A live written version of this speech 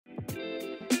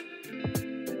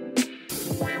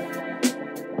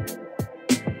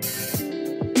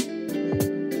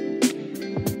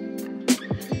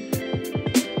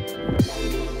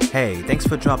Hey, thanks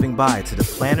for dropping by to the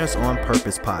Planners on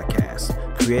Purpose podcast,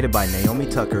 created by Naomi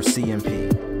Tucker,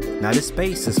 CMP. Now, this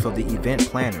space is for the event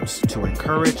planners to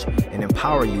encourage and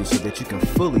empower you so that you can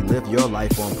fully live your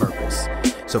life on purpose.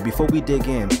 So before we dig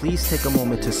in, please take a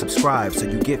moment to subscribe so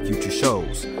you get future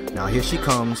shows. Now, here she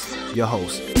comes, your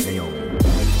host, Naomi.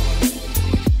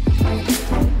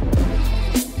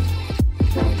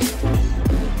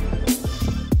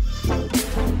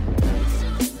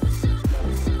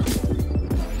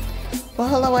 Well,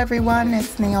 hello everyone,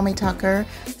 it's Naomi Tucker.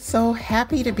 So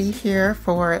happy to be here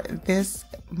for this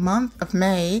month of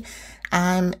May.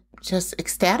 I'm just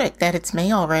ecstatic that it's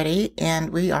May already and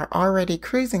we are already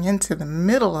cruising into the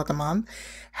middle of the month.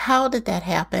 How did that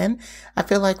happen? I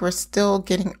feel like we're still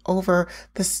getting over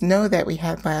the snow that we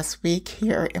had last week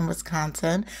here in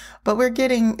Wisconsin, but we're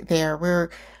getting there. We're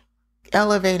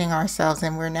elevating ourselves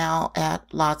and we're now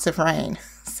at lots of rain.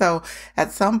 So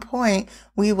at some point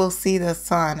we will see the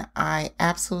sun. I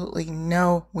absolutely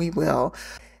know we will.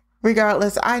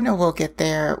 Regardless, I know we'll get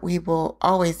there. We will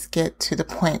always get to the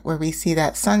point where we see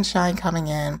that sunshine coming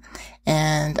in,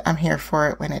 and I'm here for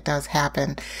it when it does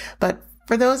happen. But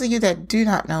for those of you that do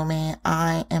not know me,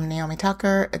 I am Naomi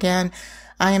Tucker. Again,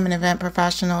 I am an event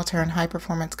professional turned high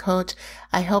performance coach.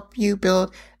 I help you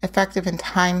build effective and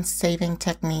time saving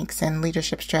techniques and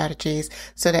leadership strategies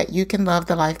so that you can love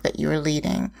the life that you are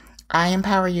leading. I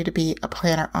empower you to be a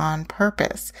planner on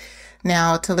purpose.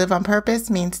 Now, to live on purpose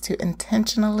means to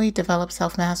intentionally develop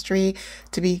self-mastery,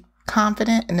 to be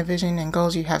confident in the vision and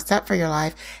goals you have set for your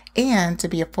life, and to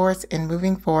be a force in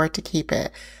moving forward to keep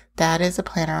it. That is a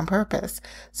planner on purpose.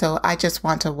 So I just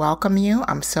want to welcome you.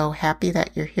 I'm so happy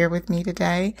that you're here with me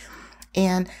today.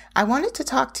 And I wanted to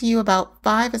talk to you about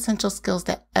 5 essential skills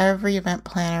that every event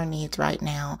planner needs right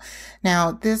now.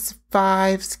 Now, these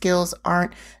 5 skills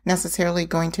aren't necessarily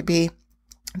going to be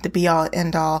the be all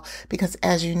end all, because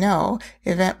as you know,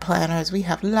 event planners, we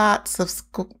have lots of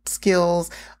skills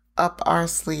up our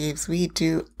sleeves. We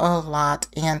do a lot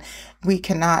and we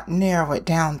cannot narrow it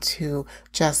down to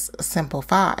just a simple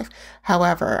 5.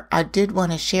 However, I did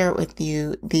want to share with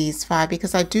you these 5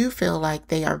 because I do feel like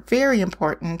they are very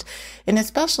important. And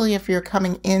especially if you're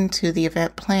coming into the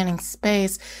event planning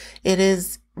space, it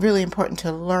is really important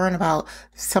to learn about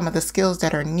some of the skills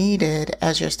that are needed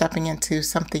as you're stepping into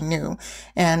something new.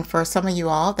 And for some of you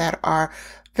all that are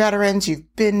veterans,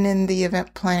 you've been in the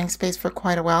event planning space for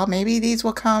quite a while, maybe these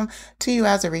will come to you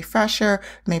as a refresher.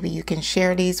 Maybe you can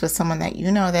share these with someone that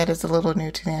you know that is a little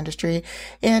new to the industry.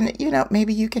 And,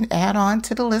 maybe you can add on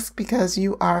to the list because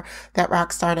you are that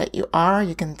rock star that you are.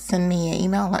 You can send me an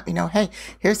email, let me know, hey,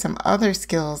 here's some other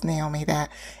skills, Naomi,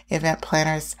 that event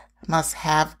planners must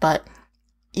have. But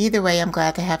either way, I'm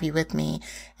glad to have you with me,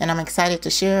 and I'm excited to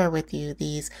share with you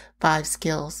these 5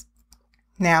 skills.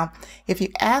 Now, if you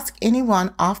ask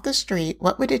anyone off the street,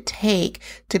 what would it take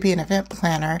to be an event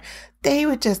planner? They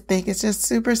would just think it's just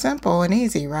super simple and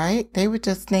easy, right? They would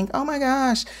just think, oh my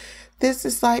gosh, this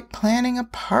is like planning a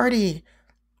party.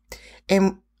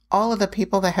 And all of the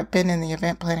people that have been in the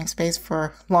event planning space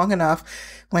for long enough,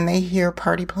 when they hear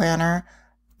party planner,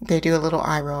 they do a little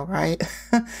eye roll, right?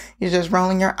 You're just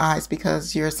rolling your eyes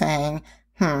because you're saying,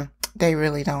 they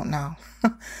really don't know.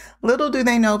 Little do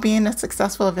they know, being a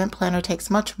successful event planner takes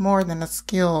much more than a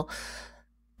skill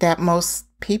that most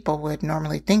people would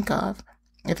normally think of.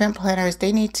 Event planners,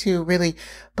 they need to really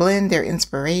blend their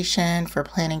inspiration for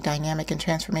planning dynamic and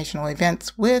transformational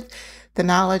events with the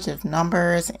knowledge of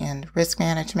numbers and risk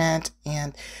management.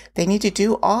 And they need to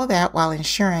do all that while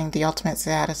ensuring the ultimate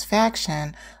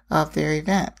satisfaction of their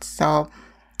events. So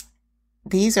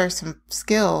these are some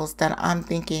skills that I'm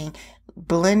thinking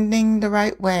blending the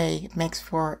right way makes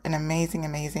for an amazing,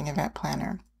 amazing event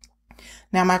planner.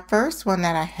 Now, my first one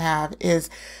that I have is,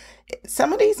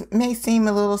 some of these may seem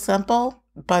a little simple,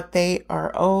 but they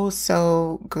are oh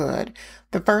so good.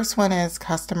 The first one is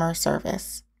customer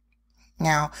service.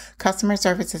 Now, customer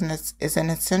service is an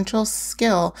essential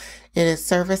skill. It is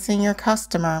servicing your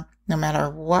customer, no matter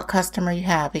what customer you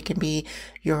have. It can be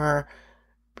your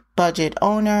budget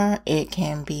owner, it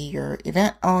can be your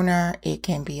event owner, it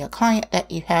can be a client that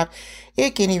you have,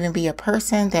 it can even be a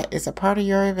person that is a part of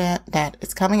your event that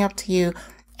is coming up to you,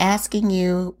 asking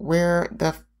you where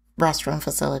the restroom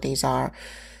facilities are.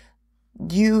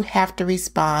 You have to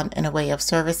respond in a way of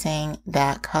servicing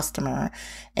that customer.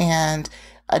 And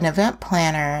an event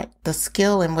planner, the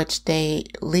skill in which they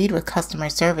lead with customer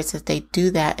service is they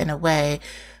do that in a way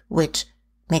which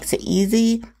makes it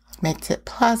easy, makes it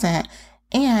pleasant,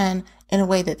 and in a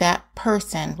way that that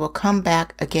person will come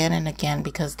back again and again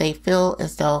because they feel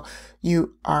as though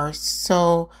you are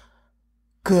so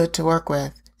good to work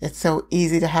with. It's so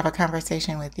easy to have a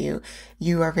conversation with you.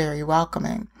 You are very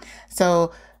welcoming.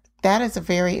 So that is a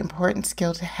very important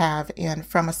skill to have. And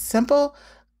from a simple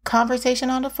conversation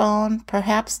on the phone,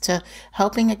 perhaps to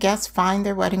helping a guest find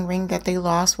their wedding ring that they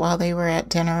lost while they were at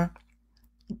dinner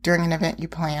during an event you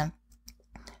plan,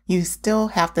 you still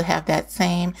have to have that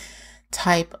same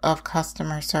type of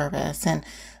customer service. And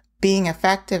being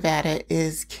effective at it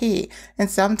is key. And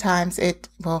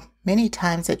many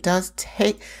times it does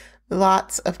take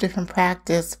lots of different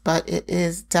practice, but it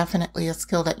is definitely a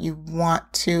skill that you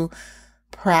want to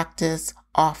practice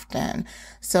often.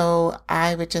 So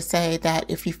I would just say that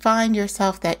if you find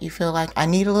yourself that you feel like I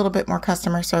need a little bit more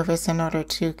customer service in order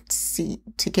to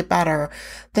get better,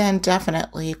 then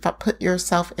definitely put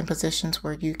yourself in positions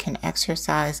where you can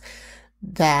exercise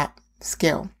that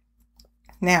skill.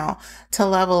 Now, to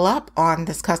level up on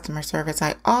this customer service,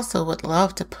 I also would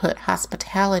love to put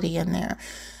hospitality in there,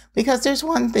 because there's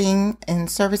one thing in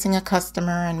servicing a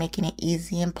customer and making it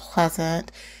easy and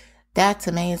pleasant. That's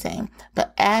amazing.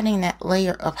 But adding that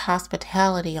layer of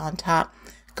hospitality on top,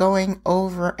 going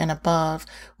over and above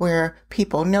where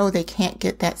people know they can't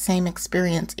get that same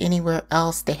experience anywhere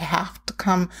else, they have to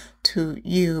come to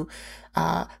you,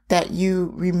 that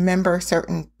you remember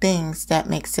certain things that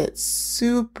makes it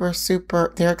super,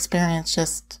 their experience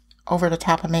just over the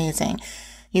top amazing.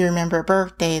 You remember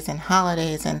birthdays and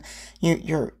holidays and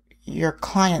your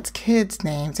clients' kids'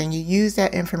 names, and you use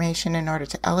that information in order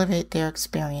to elevate their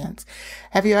experience.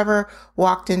 Have you ever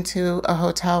walked into a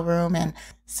hotel room and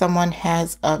someone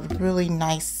has a really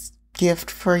nice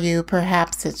gift for you?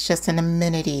 Perhaps it's just an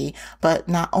amenity, but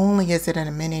not only is it an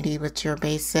amenity with your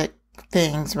basic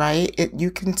things, right?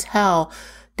 You can tell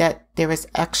that there is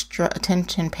extra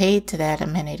attention paid to that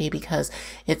amenity because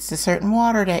it's the certain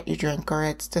water that you drink, or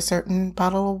it's the certain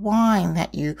bottle of wine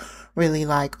that you really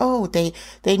like. Oh, they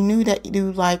knew that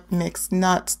you like mixed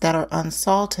nuts that are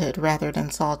unsalted rather than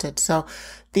salted. So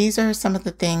these are some of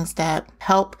the things that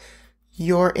help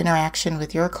your interaction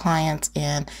with your clients,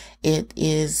 and it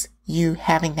is you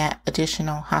having that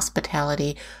additional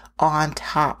hospitality on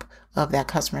top of that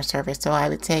customer service. So I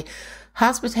would say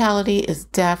hospitality is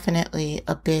definitely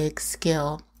a big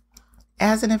skill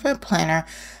as an event planner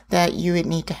that you would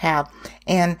need to have.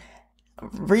 And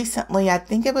recently, I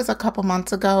think it was a couple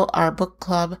months ago, our book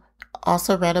club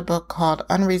also read a book called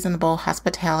Unreasonable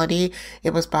Hospitality.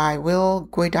 It was by Will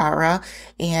Guidara,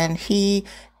 and he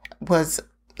was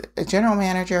a general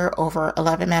manager over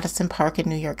 11 Madison Park in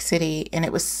New York City. And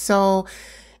it was so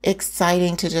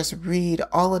exciting to just read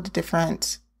all of the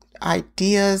different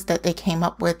ideas that they came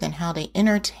up with and how they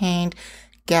entertained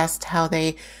guests, how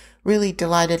they really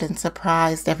delighted and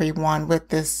surprised everyone with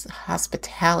this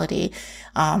hospitality,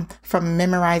 from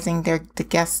memorizing the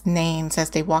guests' names as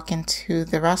they walk into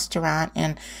the restaurant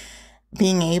and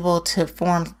being able to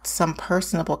form some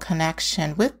personable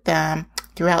connection with them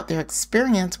throughout their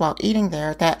experience while eating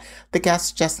there, that the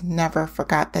guests just never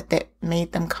forgot, that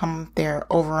made them come there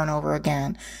over and over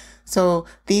again. So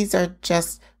these are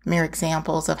just mere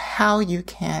examples of how you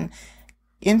can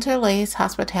interlace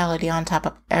hospitality on top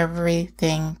of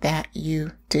everything that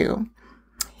you do.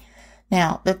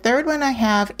 Now, the third one I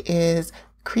have is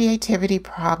creativity,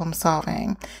 problem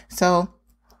solving. So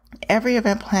every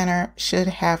event planner should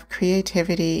have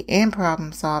creativity and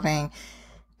problem solving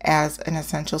as an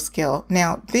essential skill.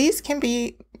 Now, these can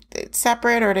be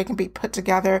separate or they can be put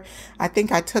together. I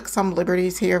think I took some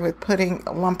liberties here with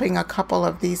lumping a couple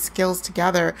of these skills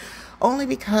together, only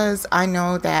because I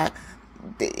know that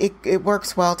it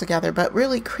works well together. But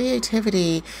really,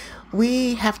 creativity,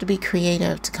 we have to be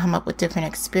creative to come up with different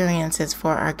experiences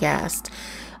for our guest.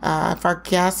 If our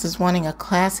guest is wanting a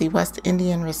classy West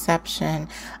Indian reception,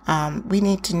 we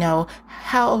need to know,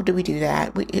 how do we do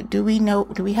that? Do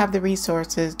we have the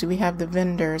resources? Do we have the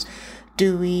vendors?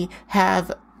 Do we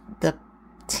have the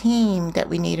team that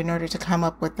we need in order to come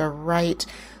up with the right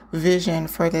vision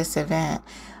for this event?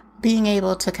 Being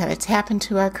able to kind of tap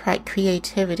into our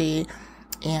creativity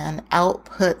and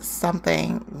output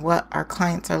something, what our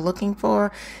clients are looking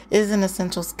for, is an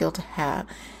essential skill to have.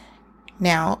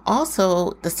 Now,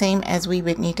 also, the same as we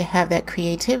would need to have that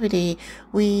creativity,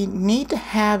 we need to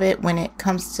have it when it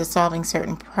comes to solving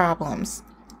certain problems,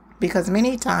 because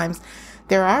many times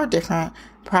there are different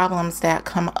problems that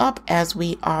come up as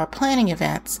we are planning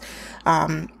events.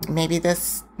 Maybe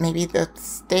the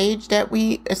stage that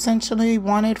we essentially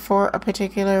wanted for a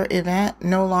particular event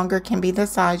no longer can be the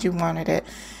size you wanted it,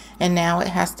 and now it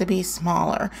has to be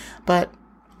smaller. But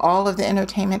all of the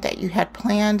entertainment that you had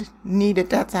planned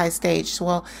needed that size stage. So,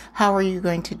 well, how are you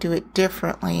going to do it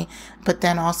differently, but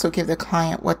then also give the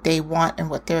client what they want and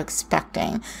what they're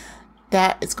expecting?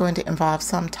 that is going to involve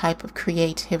some type of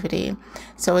creativity.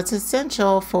 So it's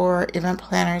essential for event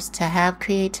planners to have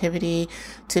creativity,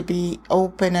 to be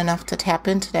open enough to tap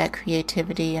into that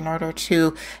creativity in order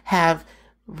to have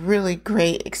really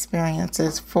great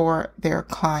experiences for their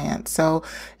clients. So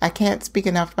I can't speak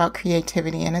enough about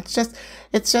creativity, and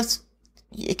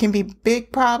it can be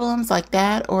big problems like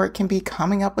that, or it can be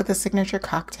coming up with a signature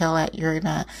cocktail at your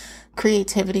event.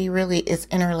 Creativity really is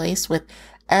interlaced with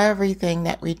everything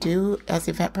that we do as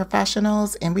event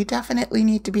professionals, and we definitely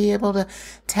need to be able to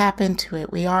tap into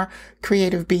it. We are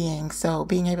creative beings, so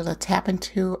being able to tap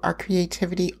into our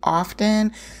creativity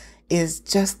often is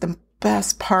just the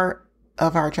best part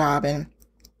of our job, and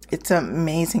it's an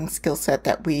amazing skill set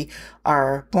that we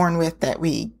are born with, that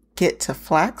we get to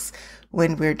flex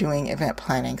when we're doing event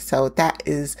planning. So that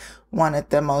is one of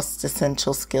the most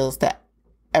essential skills that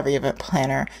every event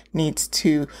planner needs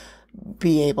to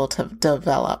be able to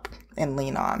develop and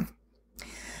lean on.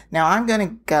 Now I'm going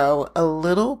to go a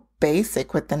little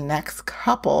basic with the next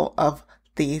couple of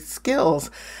these skills.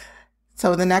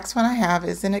 So the next one I have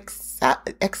is an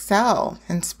Excel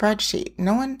and spreadsheet.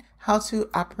 Knowing how to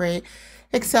operate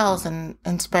Excels and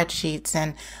spreadsheets,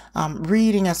 and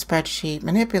reading a spreadsheet,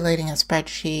 manipulating a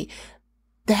spreadsheet,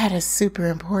 that is super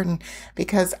important,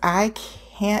 because I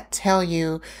can't tell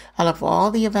you, out of all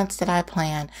the events that I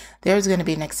plan, there's going to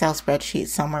be an Excel spreadsheet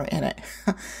somewhere in it.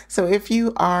 So if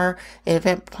you are an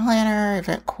event planner,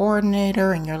 event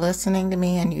coordinator, and you're listening to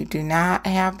me and you do not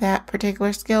have that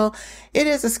particular skill, it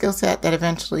is a skill set that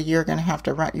eventually you're going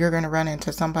to run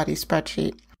into somebody's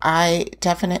spreadsheet. I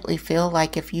definitely feel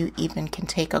like if you even can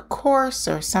take a course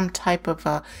or some type of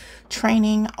a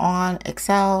training on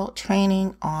Excel,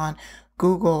 training on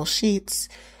Google Sheets,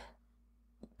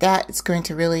 that is going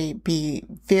to really be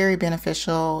very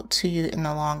beneficial to you in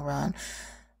the long run.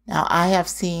 Now, I have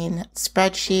seen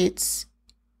spreadsheets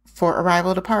for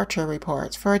arrival departure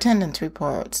reports, for attendance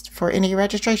reports, for any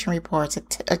registration reports,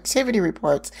 activity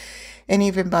reports, and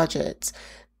even budgets.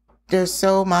 There's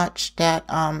so much that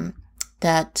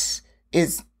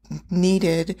is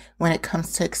needed when it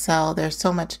comes to Excel. There's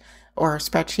so much, or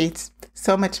spreadsheets,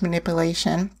 so much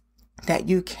manipulation that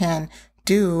you can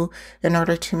do in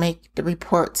order to make the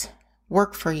reports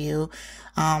work for you.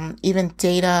 Even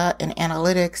data and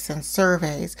analytics and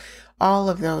surveys, all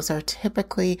of those are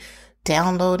typically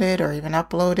downloaded or even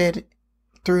uploaded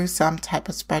through some type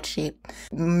of spreadsheet.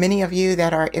 Many of you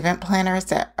that are event planners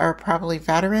that are probably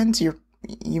veterans,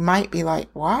 you might be like,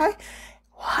 why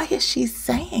is she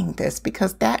saying this?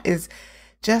 Because that is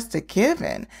just a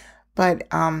given. But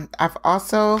I've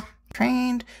also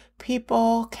trained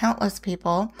people, countless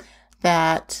people,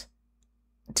 that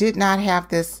did not have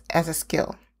this as a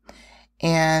skill.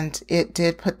 And it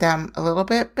did put them a little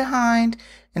bit behind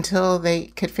until they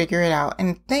could figure it out.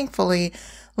 And thankfully,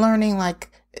 learning like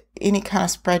any kind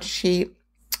of spreadsheet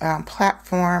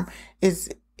platform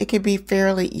it could be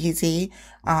fairly easy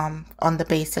on the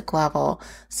basic level.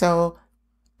 So,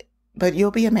 but you'll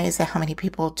be amazed at how many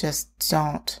people just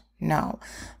don't know.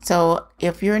 So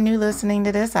if you're new listening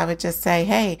to this, I would just say,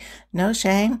 hey, no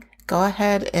shame. Go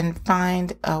ahead and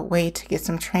find a way to get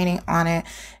some training on it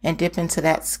and dip into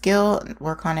that skill and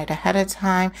work on it ahead of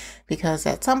time, because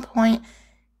at some point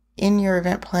in your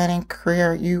event planning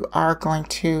career, you are going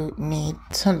to need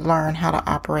to learn how to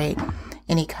operate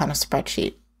any kind of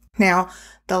spreadsheet. Now,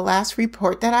 the last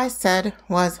report that I said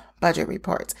was budget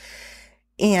reports.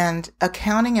 And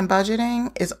accounting and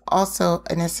budgeting is also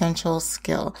an essential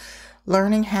skill.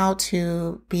 Learning how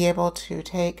to be able to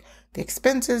take the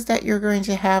expenses that you're going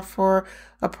to have for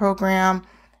a program,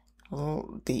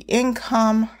 the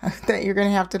income that you're going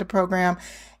to have to the program,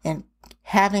 and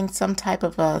having some type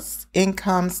of a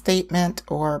income statement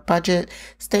or budget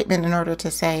statement in order to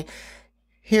say,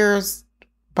 here's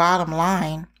bottom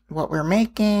line, what we're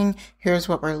making, here's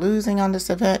what we're losing on this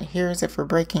event, here's if we're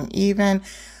breaking even.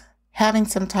 Having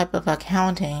some type of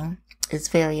accounting is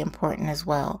very important as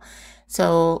well.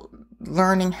 So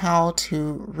learning how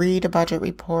to read a budget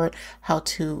report, how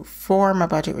to form a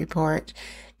budget report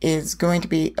is going to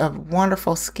be a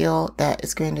wonderful skill that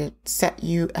is going to set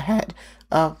you ahead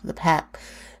of the pack.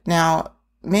 Now,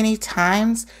 many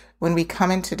times when we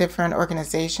come into different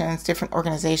organizations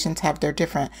have their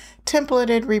different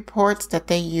templated reports that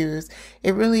they use.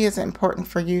 It really is important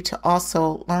for you to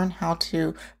also learn how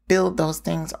to build those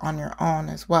things on your own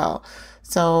as well.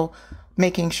 So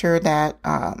making sure that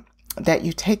that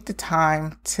you take the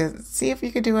time to see if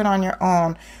you could do it on your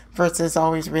own versus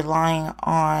always relying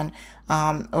on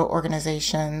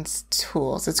organizations'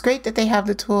 tools. It's great that they have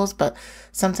the tools, but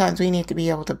sometimes we need to be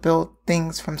able to build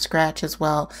things from scratch as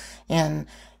well and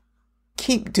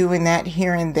keep doing that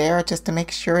here and there just to make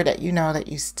sure that you know that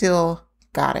you still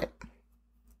got it.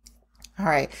 All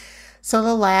right. So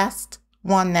the last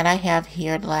one that I have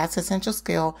here, the last essential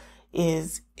skill,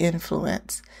 is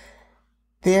influence.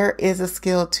 There is a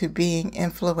skill to being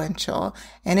influential,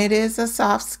 and it is a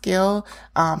soft skill,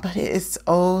 but it is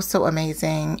oh so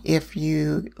amazing if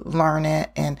you learn it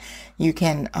and you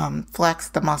can flex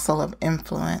the muscle of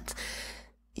influence.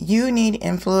 You need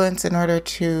influence in order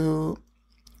to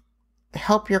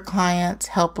help your clients,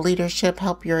 help leadership,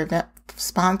 help your event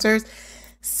sponsors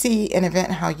see an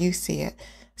event how you see it,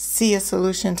 see a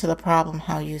solution to the problem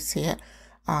how you see it,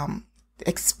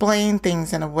 explain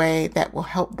things in a way that will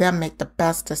help them make the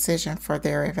best decision for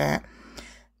their event.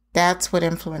 That's what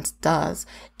influence does,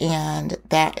 and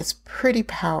that is pretty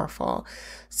powerful.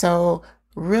 So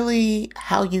really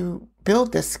how you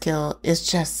build this skill is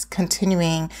just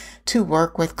continuing to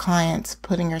work with clients,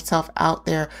 putting yourself out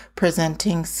there,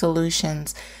 presenting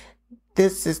solutions.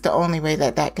 This is the only way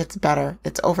that that gets better.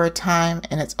 It's over time,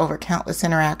 and it's over countless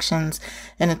interactions,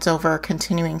 and it's over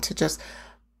continuing to just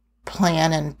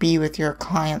plan and be with your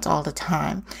clients all the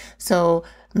time. So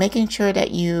making sure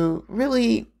that you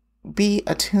really be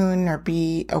attuned or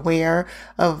be aware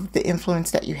of the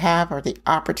influence that you have or the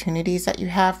opportunities that you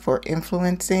have for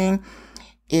influencing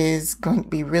is going to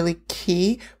be really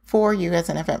key for you as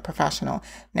an event professional.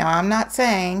 Now, I'm not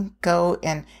saying go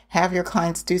and have your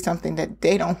clients do something that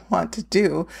they don't want to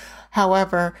do.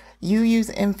 However, you use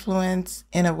influence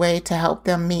in a way to help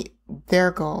them meet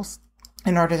their goals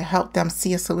in order to help them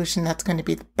see a solution that's going to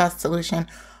be the best solution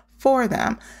for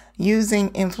them. Using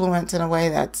influence in a way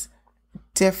that's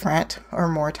different or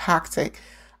more toxic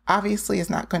obviously is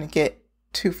not going to get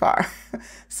too far.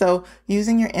 So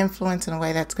using your influence in a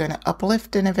way that's going to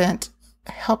uplift an event,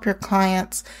 help your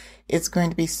clients, is going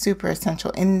to be super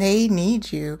essential. And they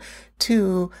need you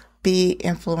to be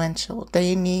influential.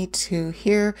 They need to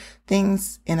hear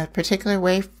things in a particular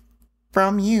way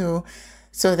from you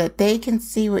so that they can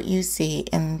see what you see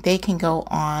and they can go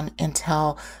on and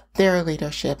tell their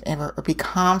leadership or be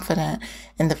confident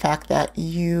in the fact that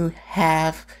you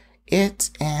have it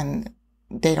and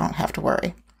they don't have to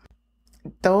worry.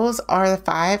 Those are the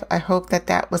 5. I hope that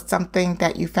that was something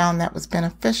that you found that was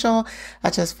beneficial. I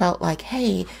just felt like,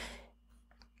 hey,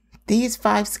 these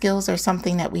 5 skills are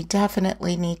something that we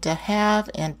definitely need to have,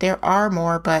 and there are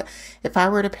more, but if I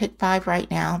were to pick 5 right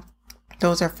now,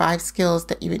 those are 5 skills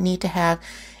that you would need to have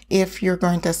if you're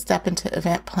going to step into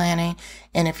event planning.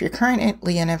 And if you're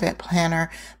currently an event planner,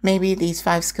 maybe these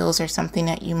 5 skills are something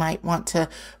that you might want to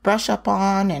brush up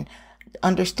on and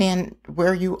understand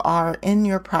where you are in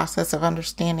your process of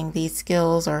understanding these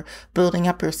skills or building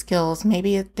up your skills.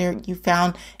 Maybe there you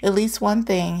found at least one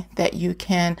thing that you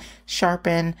can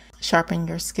sharpen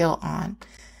your skill on.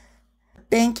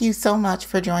 Thank you so much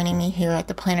for joining me here at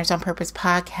the Planners on Purpose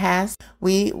podcast.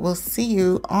 We will see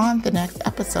you on the next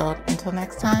episode. Until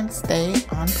next time, stay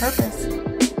on purpose.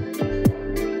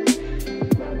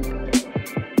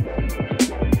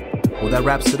 Well, that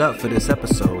wraps it up for this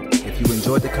episode. If you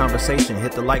enjoyed the conversation,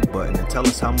 hit the like button and tell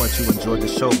us how much you enjoyed the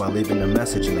show by leaving a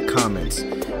message in the comments.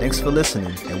 Thanks for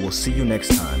listening, and we'll see you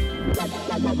next time.